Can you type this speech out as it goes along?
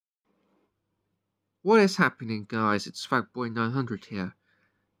What is happening, guys? It's Fatboy900 here,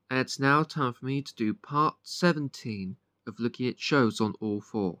 and it's now time for me to do part 17 of looking at shows on All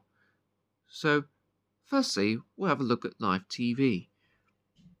 4. So, firstly, we'll have a look at live TV.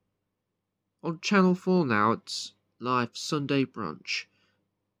 On Channel 4 now, it's live Sunday brunch.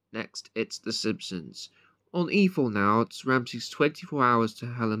 Next, it's The Simpsons. On E4 now, it's Ramsay's 24 Hours to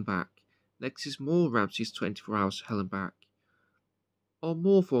Hell and Back. Next is more Ramsay's 24 Hours to Hell and Back. On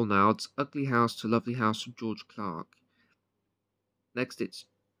More 4 now, it's Ugly House to Lovely House from George Clark. Next, it's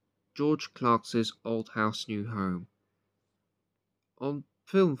George Clark's Old House New Home. On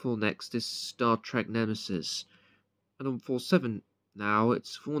Film 4 next is Star Trek Nemesis. And on 4/7 now,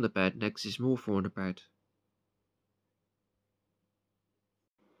 it's Four in a Bed. Next is more Four in a Bed.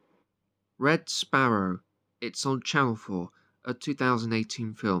 Red Sparrow. It's on Channel 4, a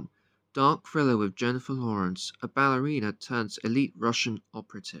 2018 film. Dark thriller with Jennifer Lawrence, a ballerina turns elite Russian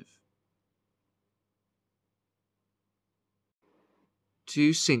operative.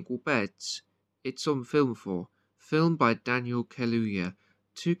 Two Single Beds. It's on Film 4, filmed by Daniel Kaluuya.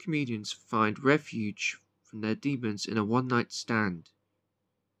 Two comedians find refuge from their demons in a one-night stand.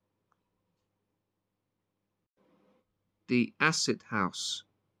 The Acid House.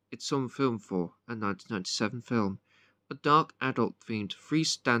 It's on Film 4, a 1997 film. A dark adult-themed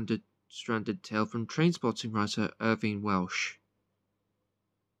stranded tale from Trainspotting writer Irving Welsh.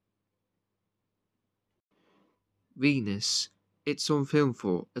 Venus. It's on Film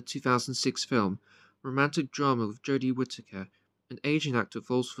 4, a 2006 film. Romantic drama with Jodie Whittaker. An aging actor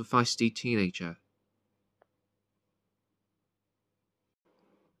falls for a feisty teenager.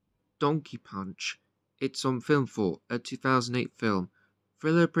 Donkey Punch. It's on Film 4, a 2008 film.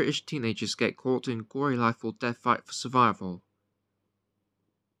 Thriller British teenagers get caught in gory life or death fight for survival.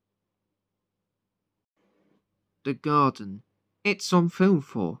 The Garden. It's on Film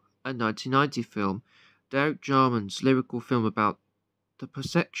 4, a 1990 film. Derek Jarman's lyrical film about the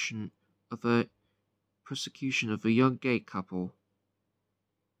persecution of a young gay couple.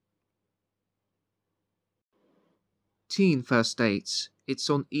 Teen First Dates. It's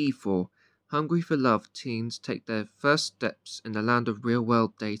on E4. Hungry for love teens take their first steps in the land of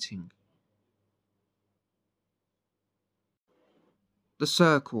real-world dating. The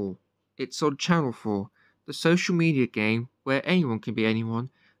Circle. It's on Channel 4. The social media game where anyone can be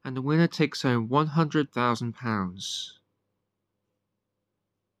anyone, and the winner takes home £100,000.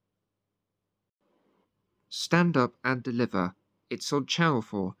 Stand Up and Deliver. It's on Channel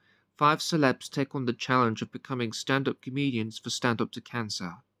 4. 5 celebs take on the challenge of becoming stand-up comedians for Stand Up to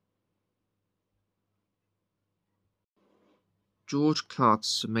Cancer. George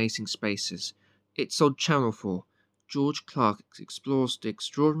Clark's Amazing Spaces. It's on Channel 4. George Clark explores the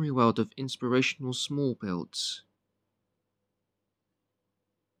extraordinary world of inspirational small builds.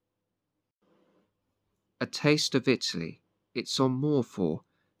 A Taste of Italy. It's on More 4.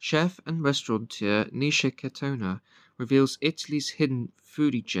 Chef and restaurateur Nisha Catona reveals Italy's hidden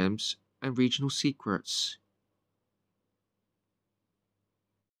foodie gems and regional secrets.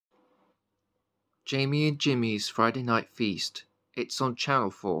 Jamie and Jimmy's Friday Night Feast. It's on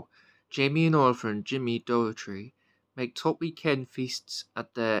Channel 4. Jamie and Oliver and Jimmy Doherty make top weekend feasts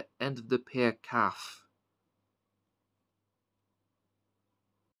at their end of the pier cafe.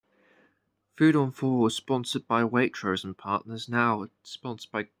 Food on 4 was sponsored by Waitrose and Partners. Now it's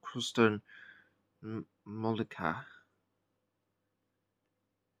sponsored by Croston Mollica.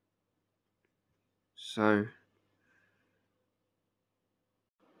 So,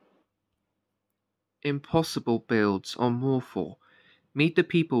 Impossible Builds on More 4. Meet the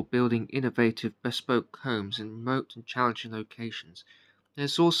people building innovative, bespoke homes in remote and challenging locations.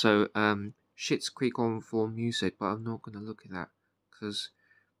 There's also Schitt's Creek on 4 music, but I'm not going to look at that because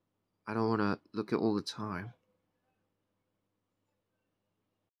I don't want to look at all the time.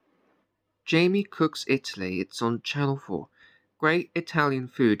 Jamie Cooks Italy. It's on Channel 4. Great Italian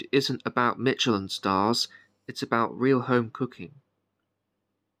food isn't about Michelin stars, it's about real home cooking.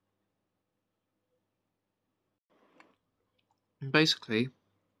 And basically,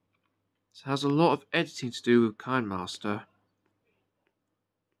 it has a lot of editing to do with KineMaster.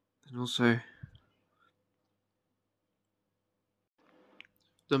 And also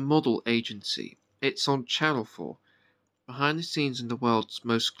The Model Agency. It's on Channel 4. Behind the scenes in the world's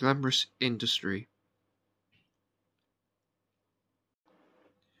most glamorous industry.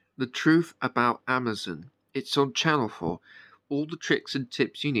 The Truth About Amazon. It's on Channel 4. All the tricks and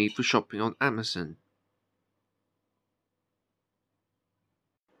tips you need for shopping on Amazon.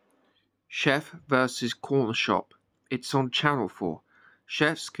 Chef vs. Corner Shop. It's on Channel 4.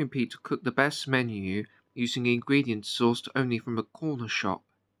 Chefs compete to cook the best menu using ingredients sourced only from a corner shop.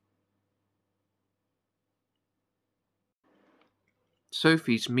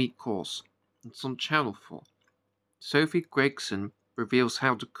 Sophie's Meat Course. It's on Channel 4. Sophie Gregson reveals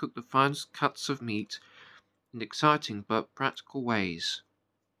how to cook the finest cuts of meat in exciting but practical ways.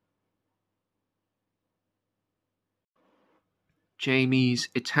 Jamie's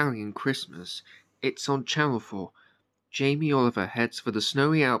Italian Christmas. It's on Channel 4. Jamie Oliver heads for the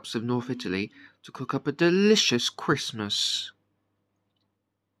snowy Alps of North Italy to cook up a delicious Christmas.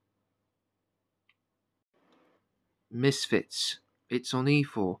 Misfits. It's on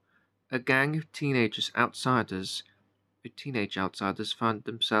E4. A gang of teenage outsiders find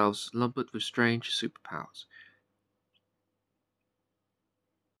themselves lumbered with strange superpowers.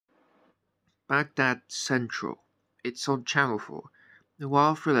 Baghdad Central. It's on Channel 4.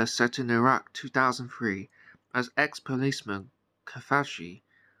 Noir thriller set in Iraq 2003 as ex-policeman Kafaji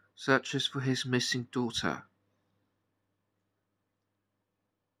searches for his missing daughter.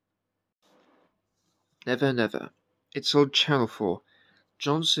 Never Never. It's on Channel 4.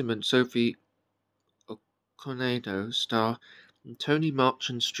 John Simmons, Sophie Okonedo star in Tony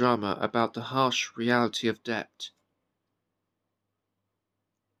Marchant's drama about the harsh reality of debt.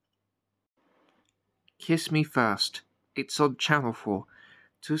 Kiss Me First. It's on Channel 4.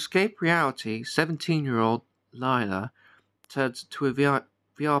 To escape reality, 17-year-old Lila turns to a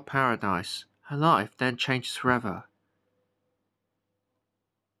VR paradise. Her life then changes forever.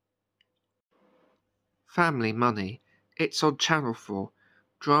 Family Money. It's on Channel 4.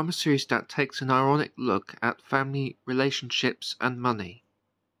 Drama series that takes an ironic look at family relationships and money.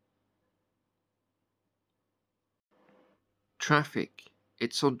 Traffic.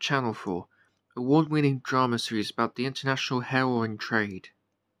 It's on Channel 4. Award-winning drama series about the international heroin trade.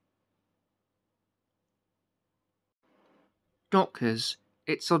 Dockers.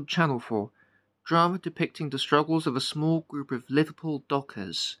 It's on Channel 4. Drama depicting the struggles of a small group of Liverpool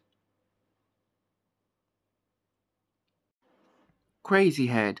dockers. Crazy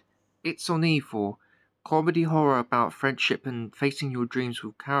Head. It's on E4. Comedy horror about friendship and facing your dreams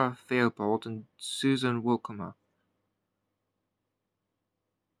with Cara Theobald and Susan Wilcomer.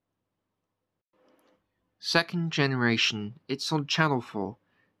 Second Generation. It's on Channel 4.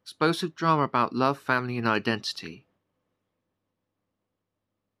 Explosive drama about love, family, and identity.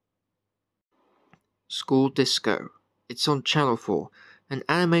 School Disco. It's on Channel 4. An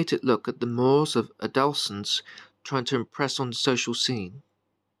animated look at the mores of adolescents trying to impress on the social scene.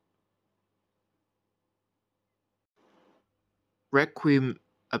 Requiem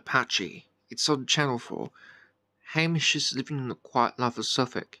Apache. It's on Channel 4. Hamish is living in the quiet life of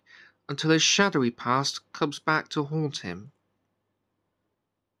Suffolk until his shadowy past comes back to haunt him.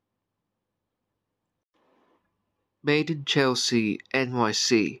 Made in Chelsea,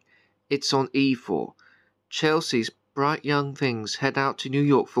 NYC. It's on E4. Chelsea's bright young things head out to New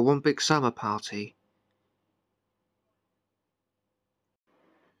York for one big summer party.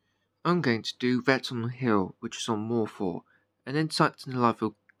 I'm going to do Vet on the Hill, which is on More 4, an insight into the life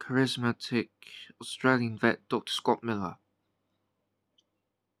of charismatic Australian vet Dr. Scott Miller.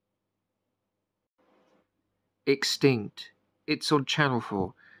 Extinct. It's on Channel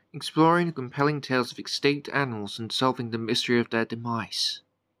 4, exploring the compelling tales of extinct animals and solving the mystery of their demise.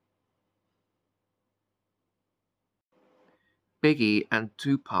 Biggie and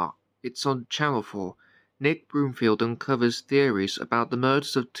Tupac. It's on Channel 4. Nick Broomfield uncovers theories about the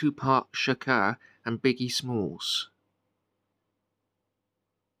murders of Tupac Shakur and Biggie Smalls.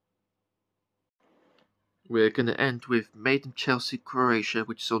 We're going to end with Made in Chelsea, Croatia,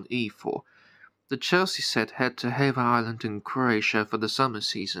 which is on E4. The Chelsea set head to Hvar Island in Croatia for the summer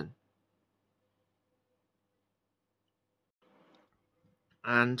season.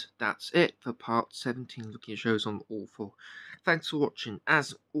 And that's it for part 17 looking at shows on all 4. Thanks for watching.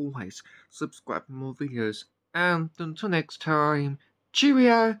 As always, subscribe for more videos. And until next time,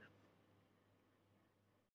 cheerio!